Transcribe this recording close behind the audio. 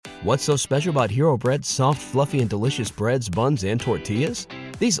What's so special about Hero Bread's soft, fluffy, and delicious breads, buns, and tortillas?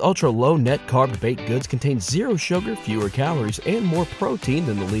 These ultra-low net-carb baked goods contain zero sugar, fewer calories, and more protein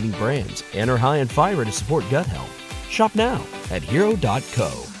than the leading brands, and are high in fiber to support gut health. Shop now at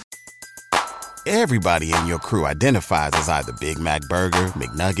Hero.co. Everybody in your crew identifies as either Big Mac Burger,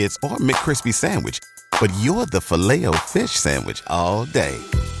 McNuggets, or McCrispy Sandwich. But you're the Filet-O-Fish Sandwich all day.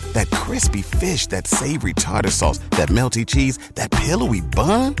 That crispy fish, that savory tartar sauce, that melty cheese, that pillowy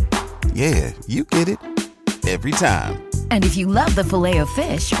bun. Yeah, you get it. Every time. And if you love the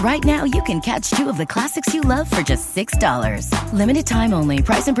Filet-O-Fish, right now you can catch two of the classics you love for just $6. Limited time only.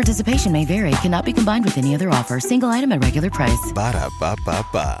 Price and participation may vary. Cannot be combined with any other offer. Single item at regular price.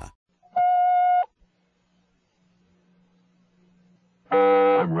 Ba-da-ba-ba-ba.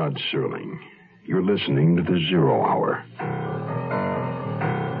 I'm Rod Serling. You're listening to The Zero Hour.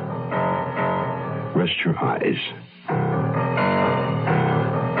 Rest your eyes.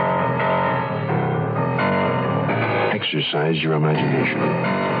 Exercise your imagination.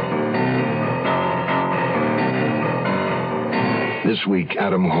 This week,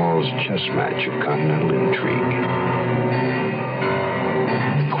 Adam Hall's chess match of continental intrigue.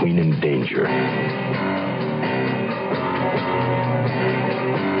 The Queen in Danger.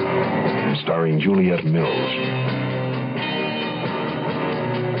 Starring Juliette Mills.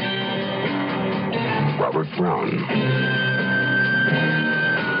 Robert Brown.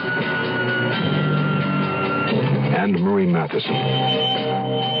 And Murray Matheson.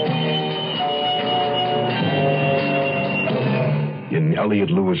 In Elliot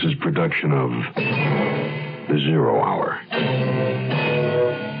Lewis's production of The Zero Hour.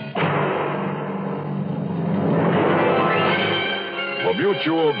 The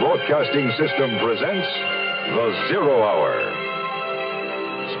Mutual Broadcasting System presents The Zero Hour.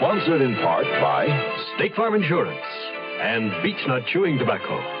 Sponsored in part by State Farm Insurance and Beechnut Chewing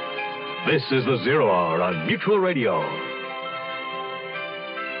Tobacco. This is The Zero Hour on Mutual Radio.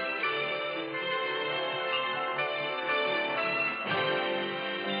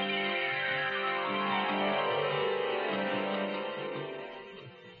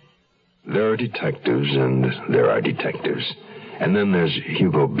 There are detectives and there are detectives. And then there's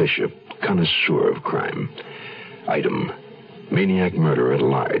Hugo Bishop, connoisseur of crime. Item: maniac murderer at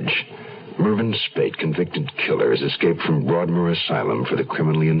large. Mervyn Spate, convicted killer, has escaped from Broadmoor Asylum for the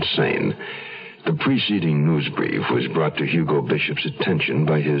criminally insane. The preceding news brief was brought to Hugo Bishop's attention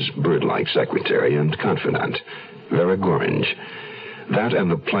by his bird-like secretary and confidant, Vera Gorringe. That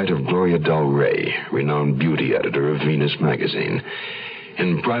and the plight of Gloria Del Rey, renowned beauty editor of Venus magazine.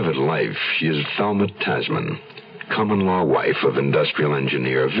 In private life, she is Thelma Tasman, common-law wife of industrial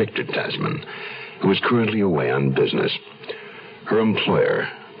engineer Victor Tasman, who is currently away on business. Her employer,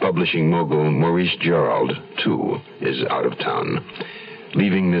 publishing mogul Maurice Gerald, too, is out of town,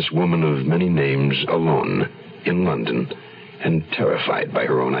 leaving this woman of many names alone in London and terrified by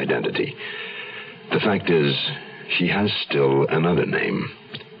her own identity. The fact is, she has still another name,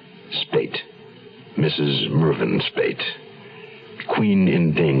 Spate, Mrs. Mervyn Spate. Queen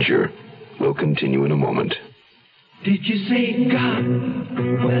in Danger will continue in a moment. Did you say God?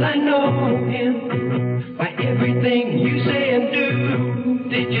 Well, I know him by everything you say and do.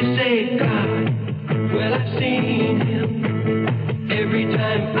 Did you say God? Well, I've seen him every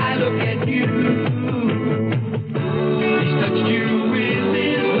time I look at you. He's touched you with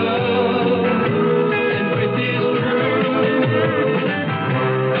his love and with his truth.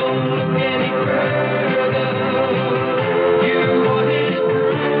 Don't look any further. You are his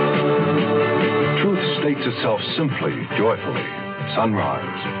proof. Truth states itself simply, joyfully.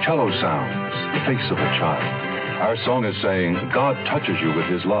 Sunrise, cello sounds, the face of a child. Our song is saying, God touches you with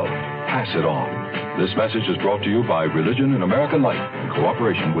his love. Pass it on. This message is brought to you by Religion and American Life in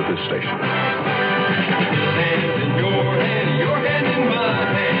cooperation with this station. Hand in your hand in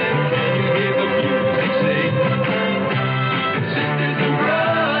my hand. Can you hear the music sing? Sisters and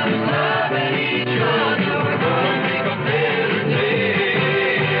brothers loving each other. We're gonna make a better day.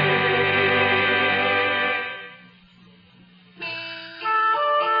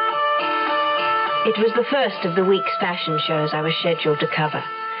 It was the first of the week's fashion shows I was scheduled to cover.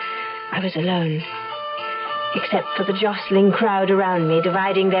 I was alone, except for the jostling crowd around me,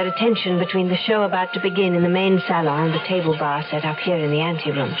 dividing their attention between the show about to begin in the main salon and the table bar set up here in the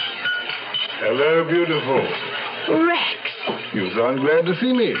anteroom. Hello, beautiful. Rex! You sound glad to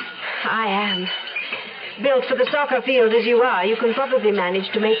see me. I am. Built for the soccer field as you are, you can probably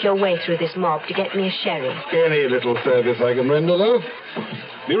manage to make your way through this mob to get me a sherry. Any little service I can render, though.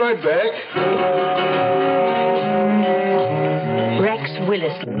 Be right back. Rex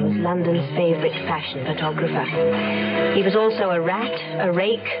Williston was London's favourite fashion photographer. He was also a rat, a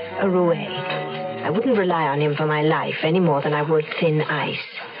rake, a roué. I wouldn't rely on him for my life any more than I would thin ice.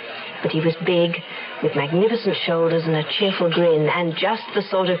 But he was big, with magnificent shoulders and a cheerful grin, and just the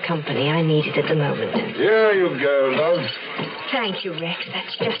sort of company I needed at the moment. Here you go, love. Thank you, Rex.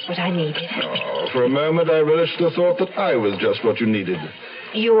 That's just what I needed. Oh, for a moment I relished the thought that I was just what you needed.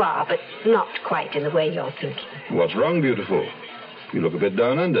 You are, but not quite in the way you're thinking. What's wrong, beautiful? You look a bit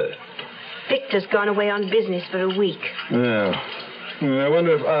down under. Victor's gone away on business for a week. Yeah. I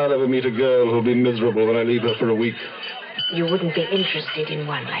wonder if I'll ever meet a girl who'll be miserable when I leave her for a week. You wouldn't be interested in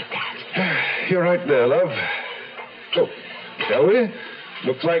one like that. You're right there, love. So, shall we?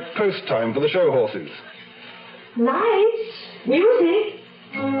 Looks like post time for the show horses. Lights, music,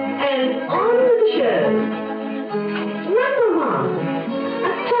 and on with the show. Number 1,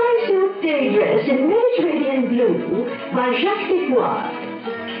 a tie-silk day dress in Mediterranean blue by Jacques Decoir.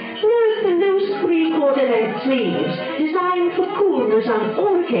 Note the loose three-quarter-length sleeves designed for coolness on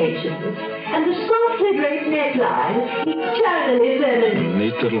all occasions, and the softly draped neckline eternally feminine.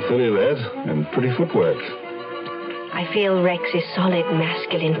 Neat little filly lad, and pretty footwork. I feel Rex's solid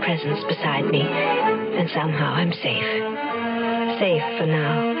masculine presence beside me, and somehow I'm safe. Safe for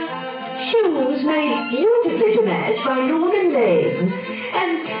now. Shoes made beautifully to match by Northern Lane,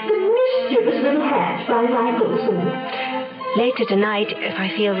 and the mischievous little hat by Michelson. Later tonight, if I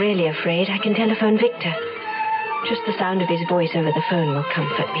feel really afraid, I can telephone Victor. Just the sound of his voice over the phone will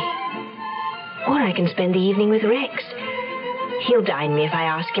comfort me. Or I can spend the evening with Rex. He'll dine me if I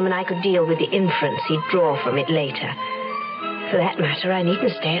ask him, and I could deal with the inference he'd draw from it later. For that matter, I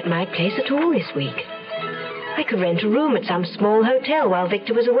needn't stay at my place at all this week. I could rent a room at some small hotel while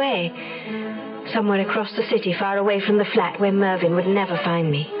Victor was away. Somewhere across the city, far away from the flat where Mervyn would never find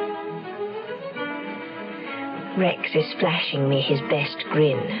me. Rex is flashing me his best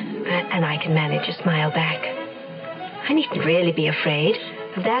grin, and I can manage a smile back. I needn't really be afraid.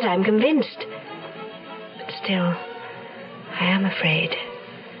 Of that I'm convinced. But still, I am afraid.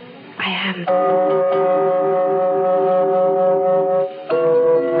 I am.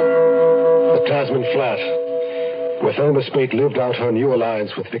 The Tasman flat, where Thelma Spate lived out her new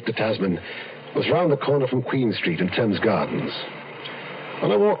alliance with Victor Tasman, was round the corner from Queen Street in Thames Gardens.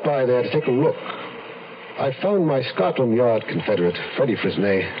 When I walked by there to take a look, I found my Scotland Yard confederate, Freddie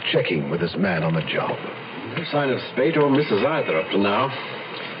Frisnay, checking with his man on the job. No sign of Spate or Mrs. either up to now.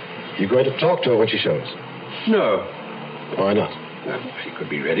 You going to talk to her when she shows? No. Why not? Well, she could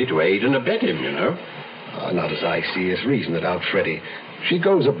be ready to aid and abet him, you know. Not as I see it. Reason it out, Freddie. She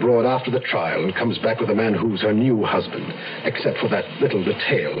goes abroad after the trial and comes back with a man who's her new husband, except for that little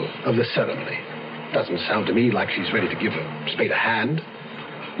detail of the ceremony. Doesn't sound to me like she's ready to give Spate a hand.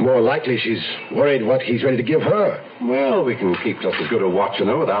 More likely she's worried what he's ready to give her. Well, we can keep just as good a watch on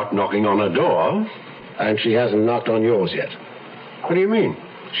her without knocking on her door. And she hasn't knocked on yours yet. What do you mean?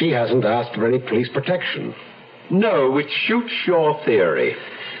 She hasn't asked for any police protection. No, which shoots your theory.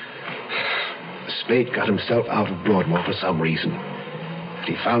 Spate got himself out of Broadmoor for some reason.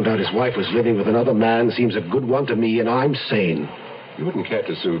 He found out his wife was living with another man. Seems a good one to me, and I'm sane. You wouldn't care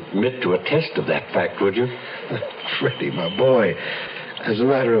to submit to a test of that fact, would you? Freddie, my boy. As a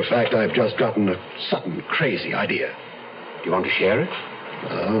matter of fact, I've just gotten a sudden crazy idea. Do you want to share it?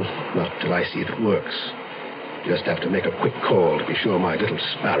 No, not till I see if it works. Just have to make a quick call to be sure my little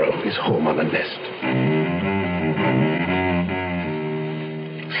sparrow is home on the nest.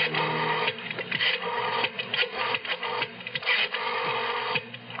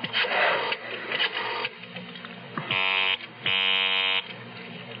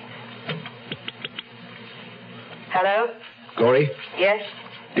 Hello? Gory? Yes?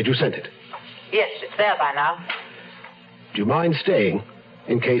 Did you send it? Yes, it's there by now. Do you mind staying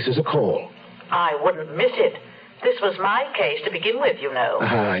in case there's a call? I wouldn't miss it. This was my case to begin with, you know.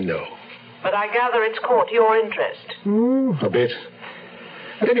 I know. But I gather it's caught your interest. A bit.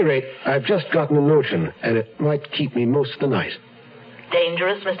 At any rate, I've just gotten a notion, and it might keep me most of the night.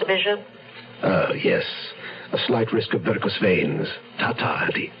 Dangerous, Mr. Bishop? Yes. A slight risk of varicose veins. Ta-ta,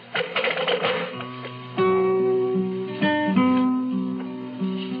 Auntie.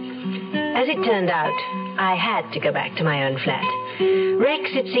 As it turned out, I had to go back to my own flat.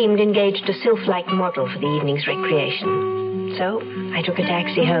 Rex, it seemed, engaged a sylph-like model for the evening's recreation. So I took a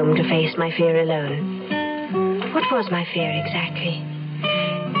taxi home to face my fear alone. What was my fear exactly?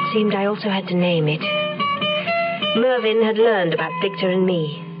 It seemed I also had to name it. Mervyn had learned about Victor and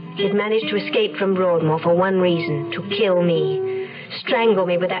me. He had managed to escape from Broadmoor for one reason, to kill me. Strangle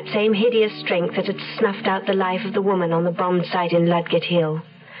me with that same hideous strength that had snuffed out the life of the woman on the bombed site in Ludgate Hill.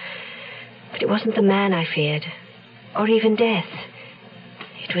 But it wasn't the man I feared, or even death.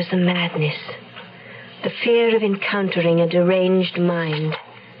 It was the madness, the fear of encountering a deranged mind.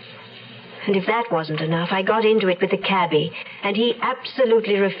 And if that wasn't enough, I got into it with the cabbie, and he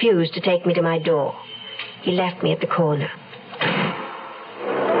absolutely refused to take me to my door. He left me at the corner.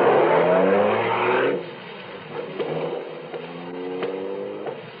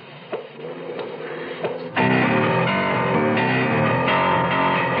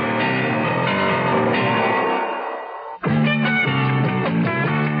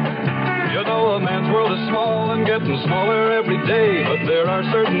 Smaller every day, but there are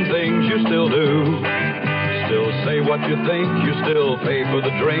certain things you still do. Still say what you think, you still pay for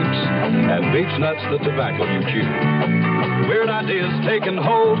the drinks, and beechnuts the tobacco you chew. Weird ideas taking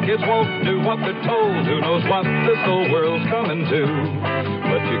hold, kids won't do what they're told. Who knows what this whole world's coming to?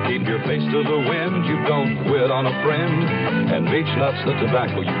 But you keep your face to the wind, you don't quit on a friend, and beechnuts the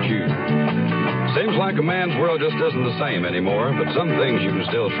tobacco you chew. Seems like a man's world just isn't the same anymore, but some things you can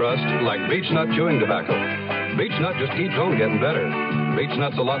still trust, like beechnut chewing tobacco. Beechnut just keeps on getting better.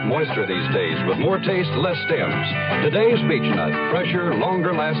 Beechnut's a lot moister these days, with more taste, less stems. Today's beechnut, fresher,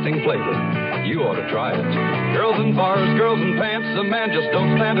 longer-lasting flavor. You ought to try it. Girls in bars, girls in pants, a man just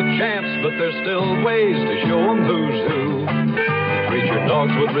don't stand a chance, but there's still ways to show 'em who's who. Treat your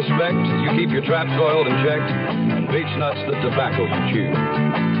dogs with respect, you keep your traps oiled and checked, and beechnut's the tobacco you chew.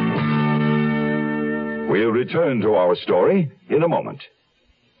 We'll return to our story in a moment.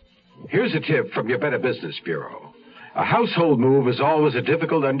 Here's a tip from your Better Business Bureau. A household move is always a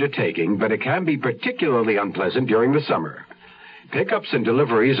difficult undertaking, but it can be particularly unpleasant during the summer. Pickups and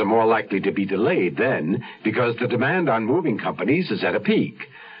deliveries are more likely to be delayed then because the demand on moving companies is at a peak.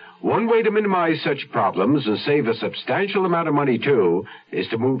 One way to minimize such problems and save a substantial amount of money, too, is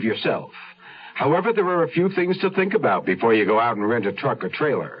to move yourself. However, there are a few things to think about before you go out and rent a truck or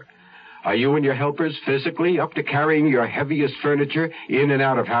trailer. Are you and your helpers physically up to carrying your heaviest furniture in and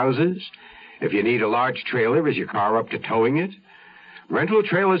out of houses? If you need a large trailer, is your car up to towing it? Rental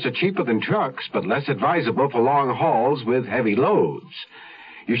trailers are cheaper than trucks, but less advisable for long hauls with heavy loads.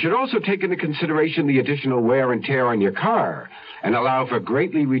 You should also take into consideration the additional wear and tear on your car and allow for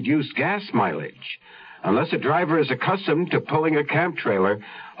greatly reduced gas mileage. Unless a driver is accustomed to pulling a camp trailer,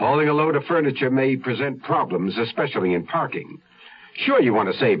 hauling a load of furniture may present problems, especially in parking. Sure, you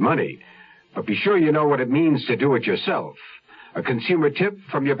want to save money, but be sure you know what it means to do it yourself. A consumer tip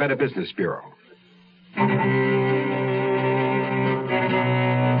from your Better Business Bureau.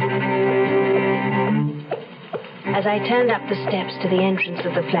 As I turned up the steps to the entrance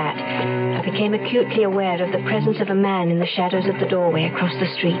of the flat, I became acutely aware of the presence of a man in the shadows of the doorway across the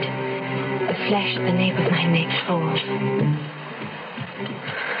street. The flesh at the nape of my neck crawled.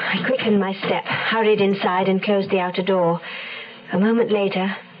 I quickened my step, hurried inside, and closed the outer door. A moment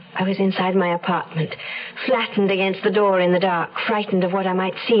later, I was inside my apartment, flattened against the door in the dark, frightened of what I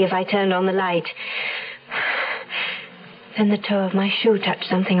might see if I turned on the light. Then the toe of my shoe touched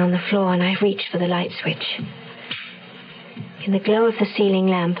something on the floor, and I reached for the light switch. In the glow of the ceiling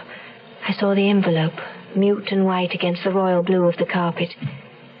lamp, I saw the envelope, mute and white against the royal blue of the carpet.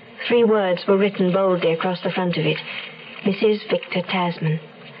 3 words were written boldly across the front of it. Mrs. Victor Tasman.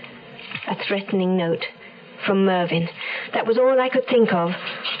 A threatening note. From Mervyn. That was all I could think of,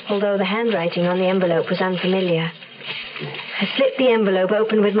 although the handwriting on the envelope was unfamiliar. I slit the envelope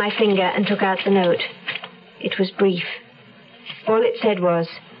open with my finger and took out the note. It was brief. All it said was,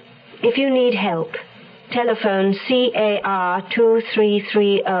 "If you need help, telephone CAR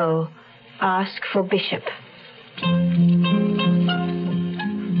 2330. Ask for Bishop."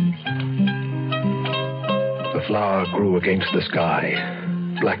 The flower grew against the sky,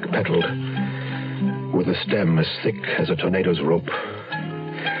 black-petaled, with a stem as thick as a tornado's rope.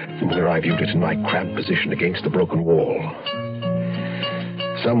 From where I viewed it in my cramped position against the broken wall.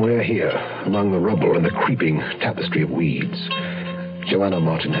 Somewhere here, among the rubble and the creeping tapestry of weeds, Joanna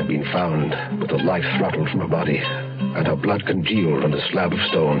Martin had been found with the life throttled from her body, and her blood congealed on the slab of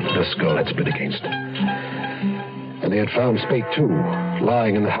stone that her skull had split against. And they had found Spate, too,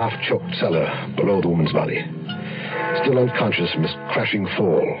 lying in the half-choked cellar below the woman's body, still unconscious from his crashing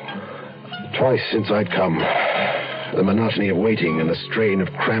fall. Twice since I'd come, the monotony of waiting and the strain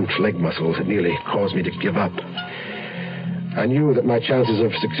of cramped leg muscles had nearly caused me to give up. I knew that my chances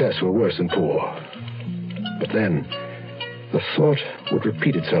of success were worse than poor. But then, the thought would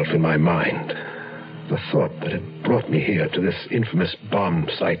repeat itself in my mind. The thought that had brought me here to this infamous bomb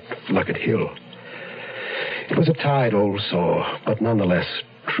site, Luckett Hill. It was a tired old saw, but nonetheless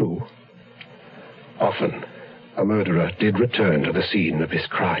true. Often, a murderer did return to the scene of his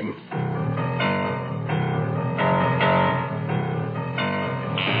crime.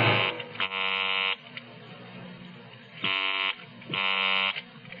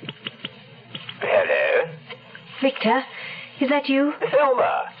 Victor. Is that you?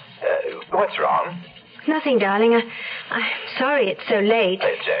 Thelma, what's wrong? Nothing, darling. I'm sorry it's so late.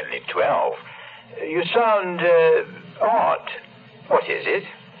 It's only 12. You sound odd. What is it?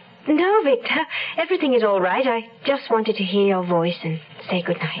 No, Victor. Everything is all right. I just wanted to hear your voice and say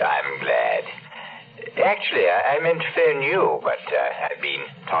good night. I'm glad. Actually, I meant to phone you, but I've been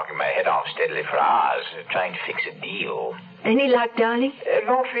talking my head off steadily for hours, trying to fix a deal. Any luck, darling?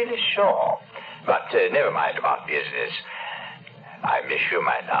 Not really sure. But never mind about business. I miss you,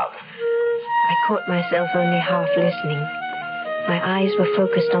 my love. I caught myself only half listening. My eyes were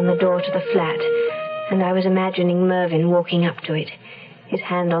focused on the door to the flat, and I was imagining Mervyn walking up to it, his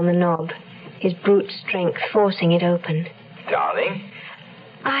hand on the knob, his brute strength forcing it open. Darling?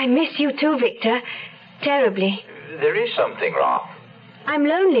 I miss you too, Victor. Terribly. There is something wrong. I'm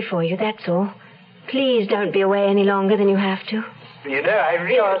lonely for you, that's all. Please don't be away any longer than you have to. You know,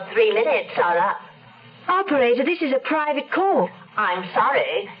 Your 3 minutes are up. Operator, this is a private call. I'm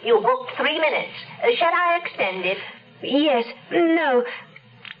sorry. You booked 3 minutes. Shall I extend it? Yes. No.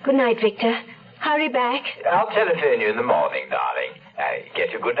 Good night, Victor. Hurry back. I'll telephone you in the morning, darling.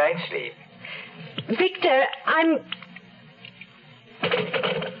 Get a good night's sleep. Victor, I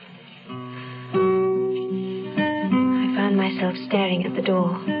found myself staring at the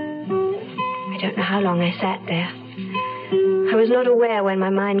door. I don't know how long I sat there. I was not aware when my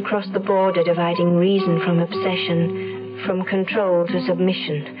mind crossed the border dividing reason from obsession, from control to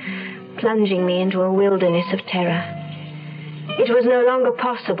submission, plunging me into a wilderness of terror. It was no longer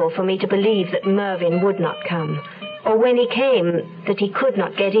possible for me to believe that Mervyn would not come, or when he came, that he could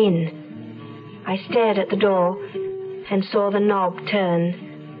not get in. I stared at the door and saw the knob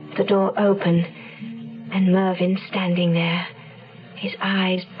turn, the door open, and Mervyn standing there, his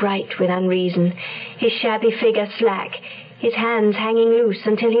eyes bright with unreason, his shabby figure slack, his hands hanging loose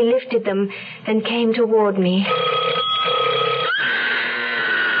until he lifted them and came toward me.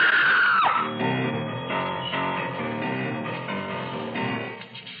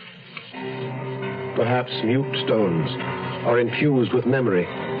 Perhaps mute stones are infused with memory,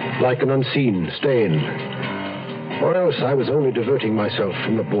 like an unseen stain. Or else I was only diverting myself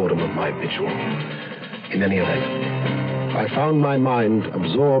from the boredom of my vigil. In any event, I found my mind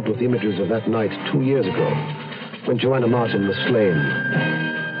absorbed with images of that night 2 years ago, when Joanna Martin was slain.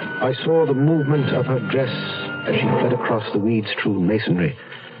 I saw the movement of her dress as she fled across the weed-strewn masonry,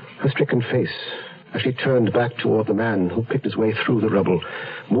 her stricken face as she turned back toward the man who picked his way through the rubble,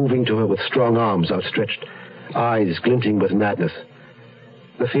 moving to her with strong arms outstretched, eyes glinting with madness.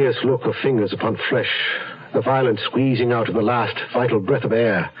 The fierce look of fingers upon flesh, the violent squeezing out of the last vital breath of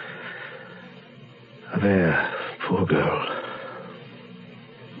air. Of air, poor girl.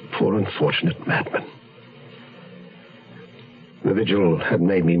 Poor unfortunate madman. The vigil had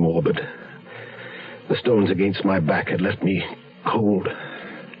made me morbid. The stones against my back had left me cold.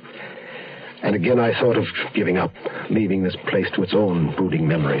 And again I thought of giving up, leaving this place to its own brooding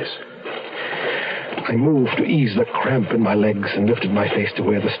memories. I moved to ease the cramp in my legs and lifted my face to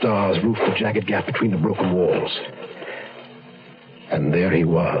where the stars roofed the jagged gap between the broken walls. And there he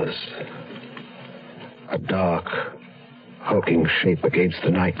was. A dark, hulking shape against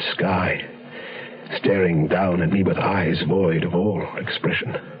the night sky, staring down at me with eyes void of all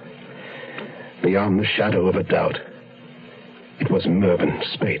expression. Beyond the shadow of a doubt, it was Mervyn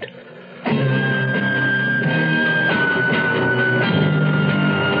Spate.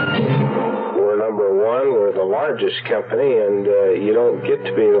 We're number one. We're the largest company, and you don't get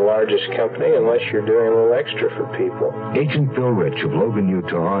to be the largest company unless you're doing a little extra for people. Agent Bill Rich of Logan,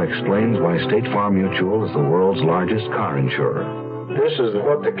 Utah, explains why State Farm Mutual is the world's largest car insurer. This is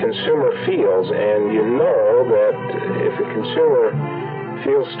what the consumer feels, and you know that if the consumer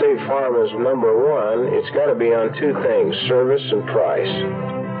feels State Farm is number one, it's got to be on two things, service and price.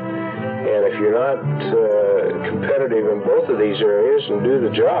 And if you're not competitive in both of these areas and do the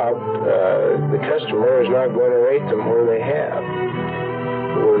job, the customer is not going to rate them where they have.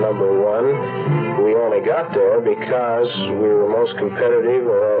 We're number one. We only got there because we were most competitive,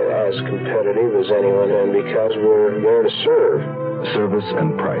 or as competitive as anyone, and because we're there to serve. Service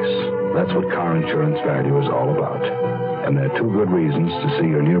and price. That's what car insurance value is all about. And there are two good reasons to see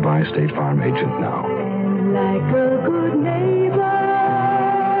your nearby State Farm agent now. Like a good neighbor,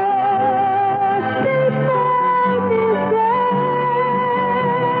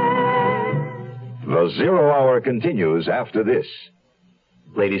 The Zero Hour continues after this.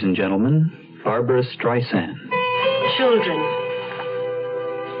 Ladies and gentlemen, Barbara Streisand. Children.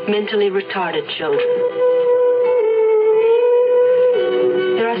 Mentally retarded children.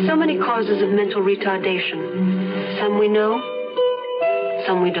 There are so many causes of mental retardation. Some we know,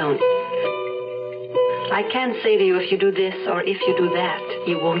 some we don't. I can't say to you if you do this or if you do that,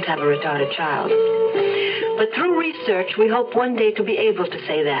 you won't have a retarded child. But through research, we hope one day to be able to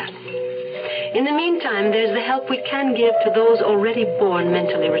say that. In the meantime, there's the help we can give to those already born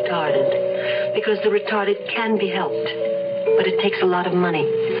mentally retarded, because the retarded can be helped, but it takes a lot of money.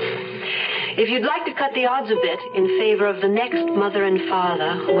 If you'd like to cut the odds a bit in favor of the next mother and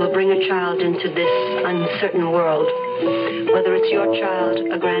father who will bring a child into this uncertain world, whether it's your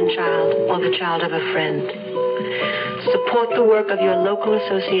child, a grandchild, or the child of a friend, support the work of your local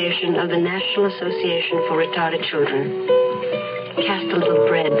association of the National Association for Retarded Children. Cast a little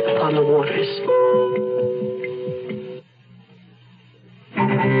bread upon the waters.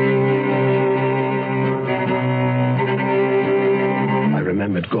 I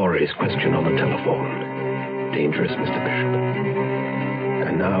remembered Gorey's question on the telephone. Dangerous, Mr. Bishop.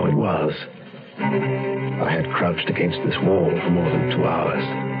 And now it was. I had crouched against this wall for more than 2 hours.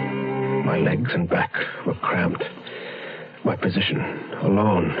 My legs and back were cramped. My position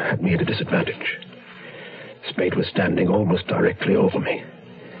alone had me at a disadvantage. Spade was standing almost directly over me,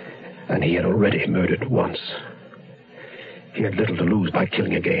 and he had already murdered once. He had little to lose by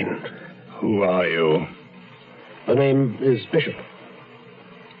killing again. Who are you? The name is Bishop.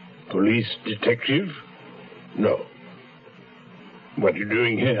 Police detective? No. What are you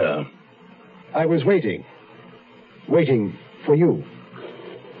doing here? I was waiting. Waiting for you.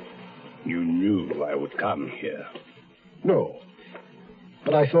 You knew I would come here. No.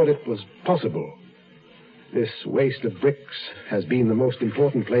 But I thought it was possible. This waste of bricks has been the most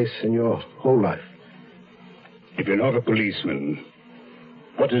important place in your whole life. If you're not a policeman,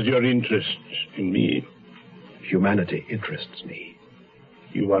 what is your interest in me? Humanity interests me.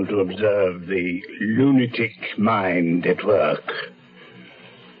 You want to observe the lunatic mind at work.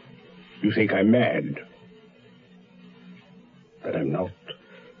 You think I'm mad. But I'm not.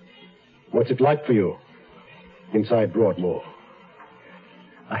 What's it like for you inside Broadmoor?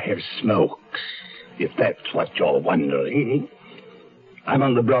 I have smokes, if that's what you're wondering. I'm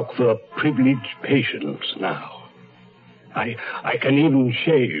on the block for privileged patients now. I can even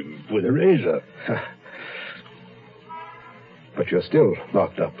shave with a razor. But you're still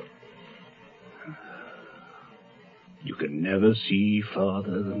locked up. You can never see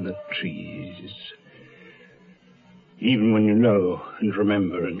farther than the trees. Even when you know and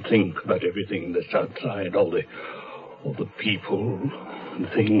remember and think about everything that's outside, all the people and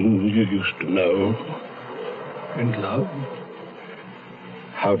things you used to know and love.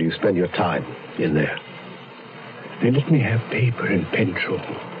 How do you spend your time in there? They let me have paper and pencil.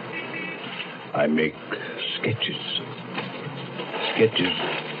 I make sketches. Sketches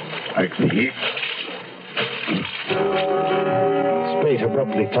like these. Spade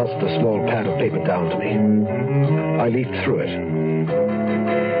abruptly tossed a small pad of paper down to me. I leafed through it.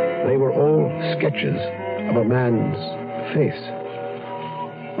 They were all sketches of a man's face.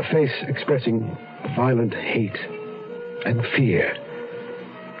 A face expressing violent hate and fear.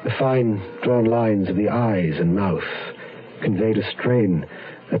 The fine drawn lines of the eyes and mouth conveyed a strain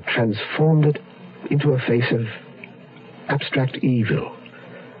that transformed it into a face of abstract evil.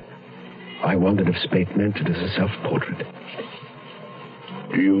 I wondered if Spade meant it as a self-portrait.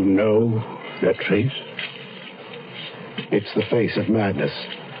 Do you know that face? It's the face of madness.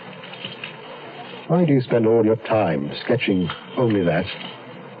 Why do you spend all your time sketching only that?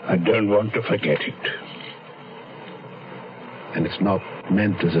 I don't want to forget it. And it's not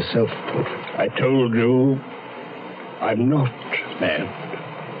meant as a self-portrait. I told you, I'm not mad.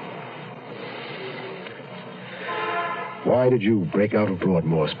 Why did you break out of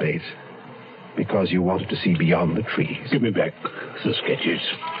Broadmoor, Spade? Because you wanted to see beyond the trees. Give me back the sketches.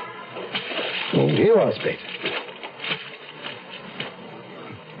 Oh, here you are, Spade.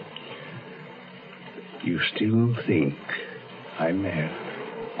 You still think I'm mad?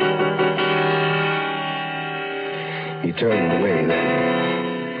 He turned away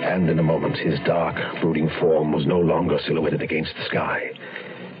then, and in a moment his dark, brooding form was no longer silhouetted against the sky.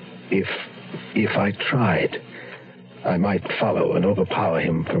 If I tried, I might follow and overpower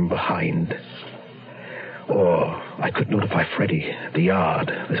him from behind. Or I could notify Freddie at the yard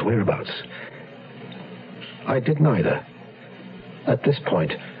of his whereabouts. I did neither. At this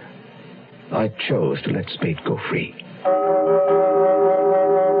point, I chose to let Spade go free.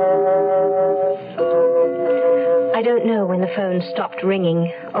 I don't know when the phone stopped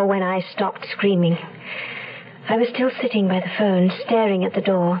ringing or when I stopped screaming. I was still sitting by the phone, staring at the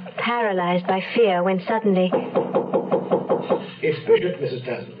door, paralyzed by fear, when suddenly... It's Bishop, Mrs.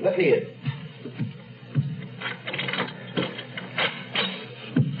 Tasman. Let me in.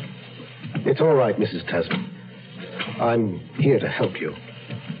 It's all right, Mrs. Tasman. I'm here to help you.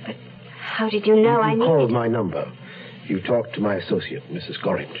 How did you know I You needed... called my number. You talked to my associate, Mrs.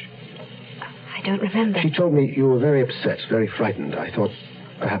 Gorringe. I don't remember. She told me you were very upset, very frightened. I thought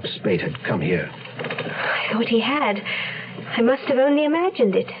perhaps Spade had come here. I thought he had. I must have only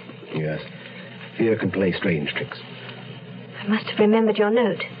imagined it. Yes. Fear can play strange tricks. I must have remembered your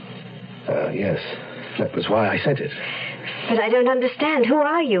note. Yes. That was why I sent it. But I don't understand. Who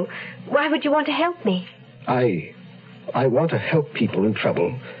are you? Why would you want to help me? I want to help people in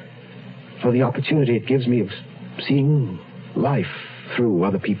trouble for the opportunity it gives me of seeing life through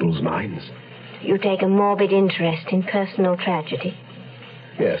other people's minds. You take a morbid interest in personal tragedy.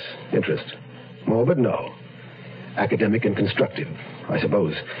 Yes, interest. Morbid, no. Academic and constructive, I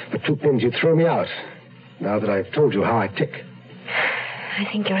suppose. But two things you'd throw me out, now that I've told you how I tick. I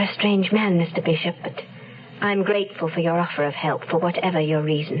think you're a strange man, Mr. Bishop, but I'm grateful for your offer of help, for whatever your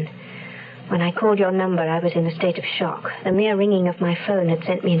reason. When I called your number, I was in a state of shock. The mere ringing of my phone had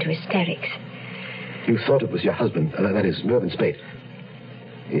sent me into hysterics. You thought it was your husband, that is, Mervyn Spate.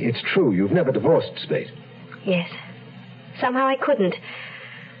 It's true, you've never divorced Spate. Yes. Somehow I couldn't.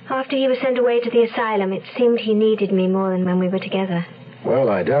 After he was sent away to the asylum, it seemed he needed me more than when we were together. Well,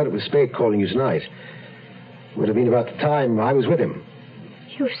 I doubt it was Spate calling you tonight. Would have been about the time I was with him.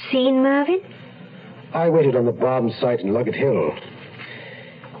 You've seen Mervyn? I waited on the Barnes site in Luggett Hill.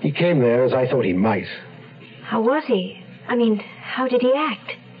 He came there as I thought he might. How was he? I mean, how did he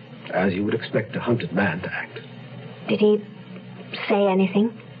act? As you would expect a hunted man to act. Did he say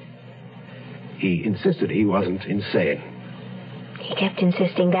anything? He insisted he wasn't insane. He kept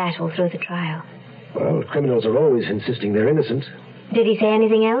insisting that all through the trial. Well, criminals are always insisting they're innocent. Did he say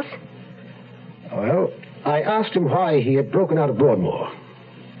anything else? Well, I asked him why he had broken out of Broadmoor.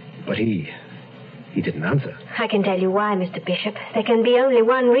 But he didn't answer. I can tell you why, Mr. Bishop. There can be only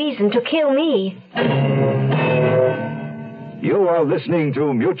one reason to kill me. You are listening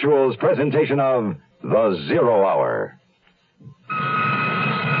to Mutual's presentation of The Zero Hour.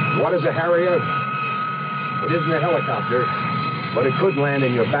 What is a Harrier? It isn't a helicopter, but it could land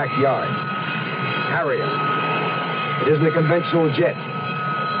in your backyard. Harrier. It isn't a conventional jet,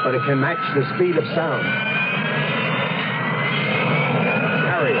 but it can match the speed of sound.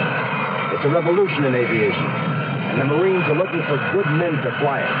 Harrier. It's a revolution in aviation, and the Marines are looking for good men to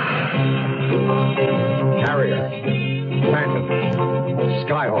fly it. Harrier. Phantom.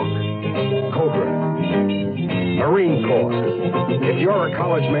 Skyhawk. Cobra. Marine Corps. If you're a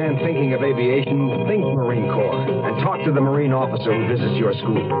college man thinking of aviation, think Marine Corps and talk to the Marine officer who visits your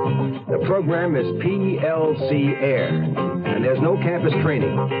school. The program is PLC Air, and there's no campus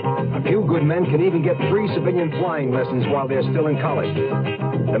training. A few good men can even get free civilian flying lessons while they're still in college.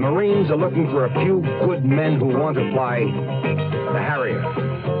 The Marines are looking for a few good men who want to fly the Harrier,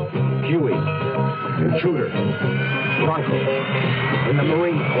 Huey, Intruder, Bronco, in the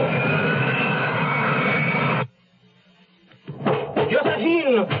Marine Corps.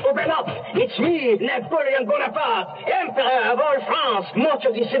 Josephine, open up! It's me, Napoleon Bonaparte, Emperor of all France, much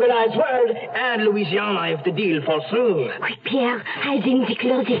of the civilized world, and Louisiana if the deal falls through. Quick, Pierre, hide in the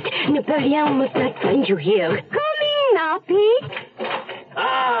closet. Napoleon must not find you here. Come in now, Pete.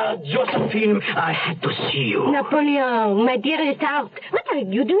 Ah, Josephine, I had to see you. Napoleon, my dearest heart, what are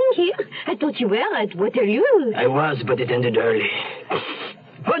you doing here? I thought you were at Waterloo. I was, but it ended early.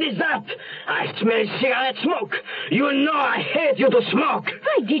 What is that? I smell cigarette smoke. You know I hate you to smoke.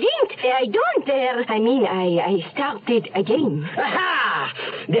 I didn't. I don't. I started again. Aha!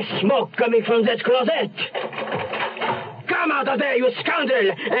 The smoke coming from that closet. Come out of there, you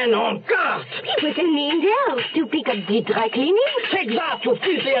scoundrel, and on guard. People send me in there to pick up the dry cleaning. Take that, you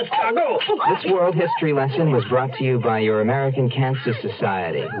filthy escargot. This World History lesson was brought to you by your American Cancer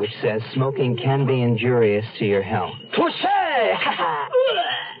Society, which says smoking can be injurious to your health. Touché!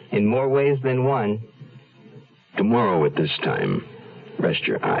 In more ways than one. Tomorrow at this time, rest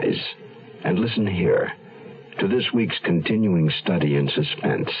your eyes and listen here to this week's continuing study in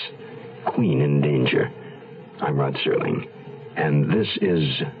suspense, Queen in Danger. I'm Rod Serling, and this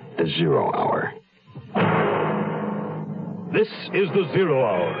is The Zero Hour. This is The Zero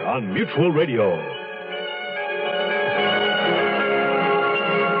Hour on Mutual Radio.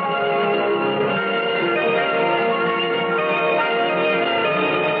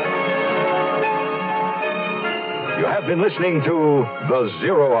 You have been listening to The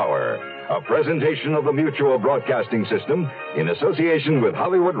Zero Hour, a presentation of the Mutual Broadcasting System in association with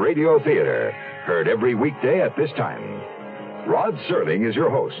Hollywood Radio Theater. Heard every weekday at this time. Rod Serling is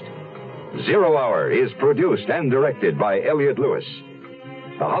your host. Zero Hour is produced and directed by Elliott Lewis.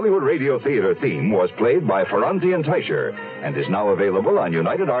 The Hollywood Radio Theater theme was played by Ferranti and Teicher and is now available on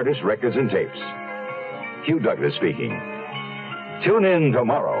United Artists Records and Tapes. Hugh Douglas speaking. Tune in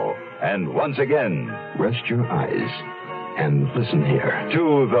tomorrow And once again, rest your eyes and listen here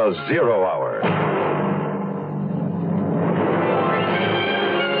to the 0 Hour.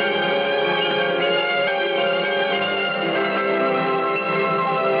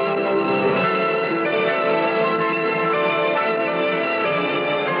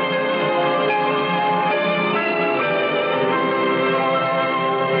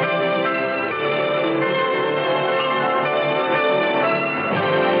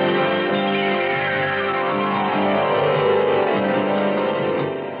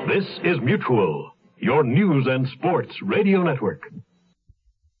 This is Mutual, your news and sports radio network.